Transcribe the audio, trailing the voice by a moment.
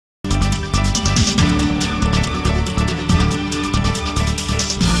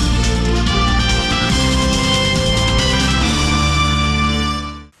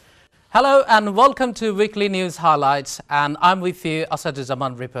Hello and welcome to Weekly News Highlights, and I'm with you,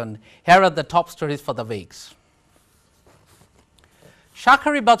 Asaduzaman Ripon. Here are the top stories for the weeks.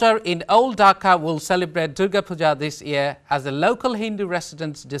 Shakari Bazaar in Old Dhaka will celebrate Durga Puja this year as the local Hindu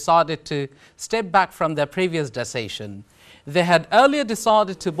residents decided to step back from their previous decision. They had earlier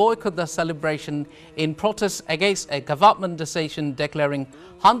decided to boycott the celebration in protest against a government decision declaring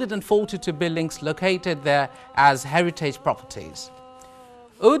 142 buildings located there as heritage properties.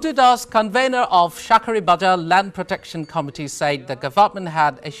 Udu Das, convener of Shakari Bazaar Land Protection Committee, said the government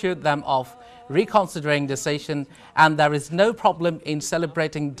had assured them of reconsidering decision and there is no problem in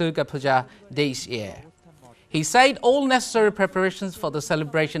celebrating Durga Puja this year. He said all necessary preparations for the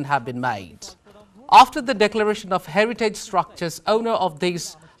celebration have been made. After the declaration of heritage structures, owners of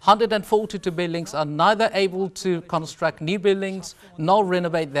these 142 buildings are neither able to construct new buildings nor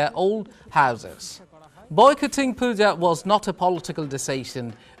renovate their old houses. Boycotting Puja was not a political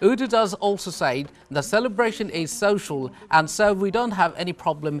decision. Udu Das also said the celebration is social and so we don't have any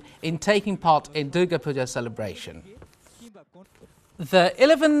problem in taking part in Durga Puja celebration. The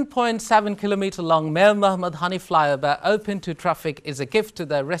 11.7 km long Mir Muhammad Hani flyover open to traffic is a gift to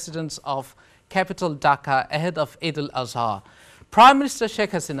the residents of capital Dhaka ahead of Eid al-Azha. Prime Minister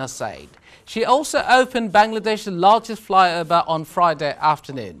Sheikh Hasina said. She also opened Bangladesh's largest flyover on Friday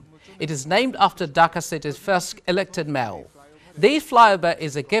afternoon. It is named after Dhaka city's first elected mayor. This flyover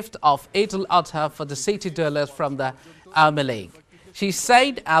is a gift of Eid al-Adha for the city dwellers from the Army League. She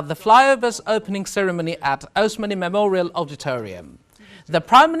said at the flyover's opening ceremony at Osmani Memorial Auditorium. The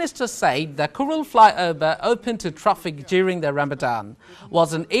Prime Minister said the Kurul flyover open to traffic during the Ramadan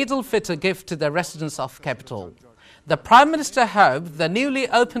was an Eid al-Fitr gift to the residents of capital. The Prime Minister hoped the newly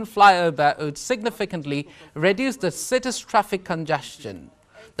opened flyover would significantly reduce the city's traffic congestion.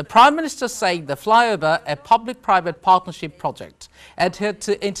 The Prime Minister said the flyover, a public-private partnership project, adhered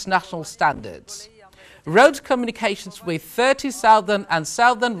to international standards. Road communications with 30 southern and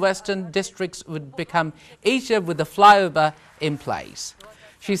southern western districts would become easier with the flyover in place.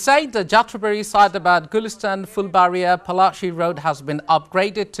 She said the Jatrabari, Saidabad, Gulistan, Fulbaria, Palashi Road has been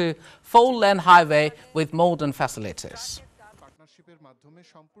upgraded to 4-lane highway with modern facilities.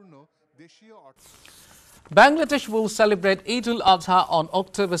 Bangladesh will celebrate Eid al-Adha on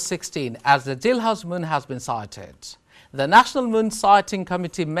October 16 as the Dilhaz moon has been sighted. The National Moon Sighting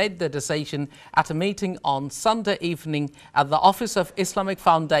Committee made the decision at a meeting on Sunday evening at the Office of Islamic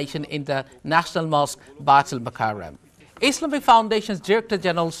Foundation in the National Mosque, Baitul Mukarram. Islamic Foundation's Director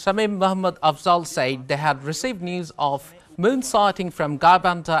General Shamim Muhammad Afzal said they had received news of moon sighting from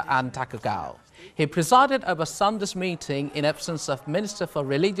Gaibandha and Takagao. He presided over Sunday's meeting in absence of Minister for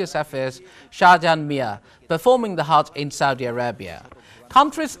Religious Affairs Shahjahan Mia, performing the Hajj in Saudi Arabia.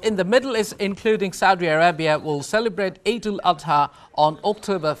 Countries in the Middle East, including Saudi Arabia, will celebrate Eid al-Adha on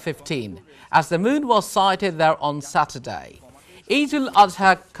October 15, as the moon was sighted there on Saturday. Eid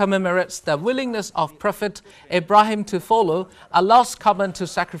al-Adha commemorates the willingness of Prophet Ibrahim to follow Allah's command to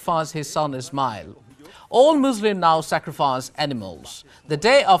sacrifice his son Ismail. All Muslims now sacrifice animals. The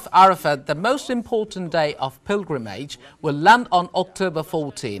day of Arafat, the most important day of pilgrimage, will land on October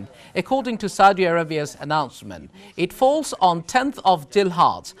 14, according to Saudi Arabia's announcement. It falls on 10th of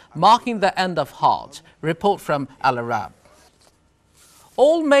Dhul-Hajj, marking the end of Hajj. Report from Al Arab.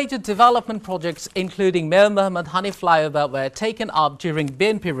 All major development projects, including Mir Muhammad Hani flyover, were taken up during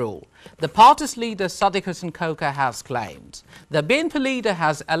BNP rule. The party's leader Sadiq Hussain Khokha has claimed. The BNP leader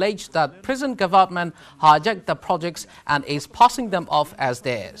has alleged that present government hijacked the projects and is passing them off as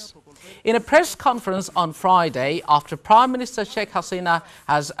theirs. In a press conference on Friday, after Prime Minister Sheikh Hasina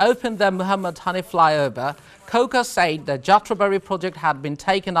has opened the Muhammad Hani flyover, Khokha said the Jatrabari project had been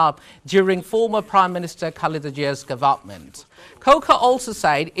taken up during former Prime Minister Khaleda Zia's government. Khokha also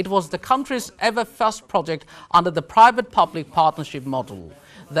said it was the country's ever first project under the private-public partnership model.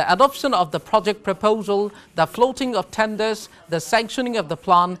 The adoption of the project proposal, the floating of tenders, the sanctioning of the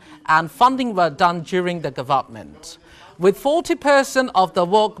plan and funding were done during the government, with 40% of the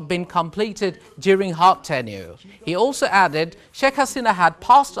work being completed during her tenure. He also added Sheikh Hasina had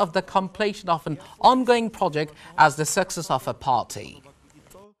passed off the completion of an ongoing project as the success of a party.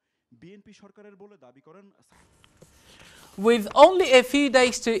 With only a few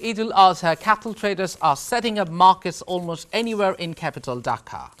days to Eid al-Adha, cattle traders are setting up markets almost anywhere in capital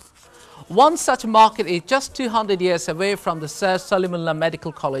Dhaka. One such market is just 200 years away from the Sir Salimullah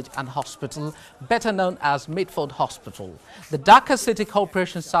Medical College and Hospital, better known as Mitford Hospital. The Dhaka City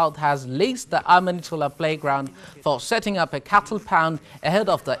Corporation South has leased the Amanitullah playground for setting up a cattle pound ahead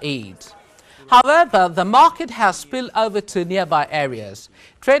of the Eid. However, the market has spilled over to nearby areas.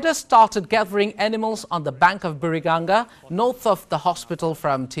 Traders started gathering animals on the bank of Buriganga, north of the hospital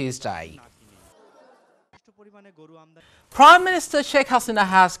from Tuesday. Prime Minister Sheikh Hasina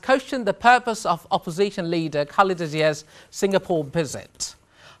has questioned the purpose of opposition leader Khaleda Zia's Singapore visit.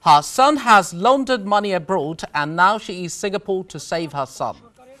 Her son has laundered money abroad and now she is Singapore to save her son.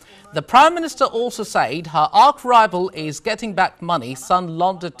 The Prime Minister also said her arch-rival is getting back money son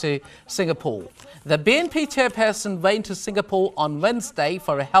laundered to Singapore. The BNP chairperson went to Singapore on Wednesday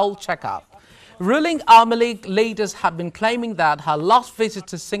for a health checkup. Ruling Army League leaders have been claiming that her last visit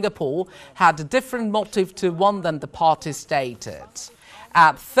to Singapore had a different motive to one than the party stated.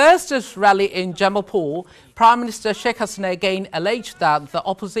 At Thursday's rally in Jamalpur, Prime Minister Sheikh Hasina again alleged that the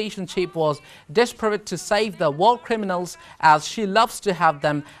opposition chief was desperate to save the war criminals as she loves to have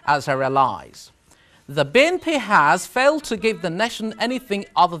them as her allies. The BNP has failed to give the nation anything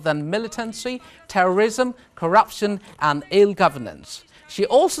other than militancy, terrorism, corruption and ill governance. She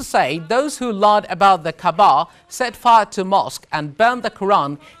also said those who lied about the Kaaba, set fire to mosque and burned the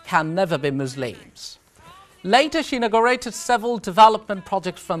Quran can never be Muslims. Later, she inaugurated several development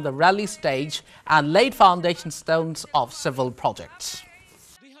projects from the rally stage and laid foundation stones of several projects.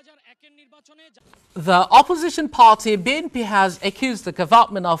 The opposition party BNP has accused the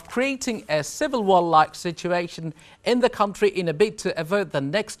government of creating a civil war-like situation in the country in a bid to avert the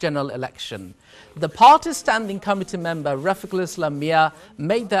next general election. The party's standing committee member Rafiqul Islam Mia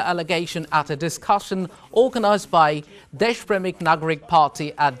made the allegation at a discussion organized by Desh Premik Nagarik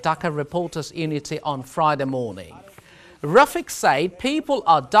Party at Dhaka Reporters Unity on Friday morning. Rafiq said people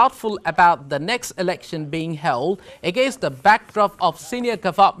are doubtful about the next election being held against the backdrop of senior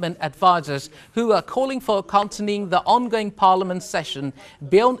government advisors who are calling for continuing the ongoing parliament session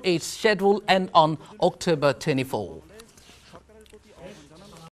beyond its scheduled end on October 24.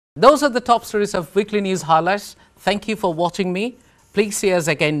 Those are the top stories of weekly news highlights. Thank you for watching me. Please see us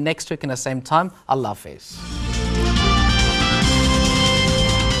again next week in the same time. Allah Hafiz.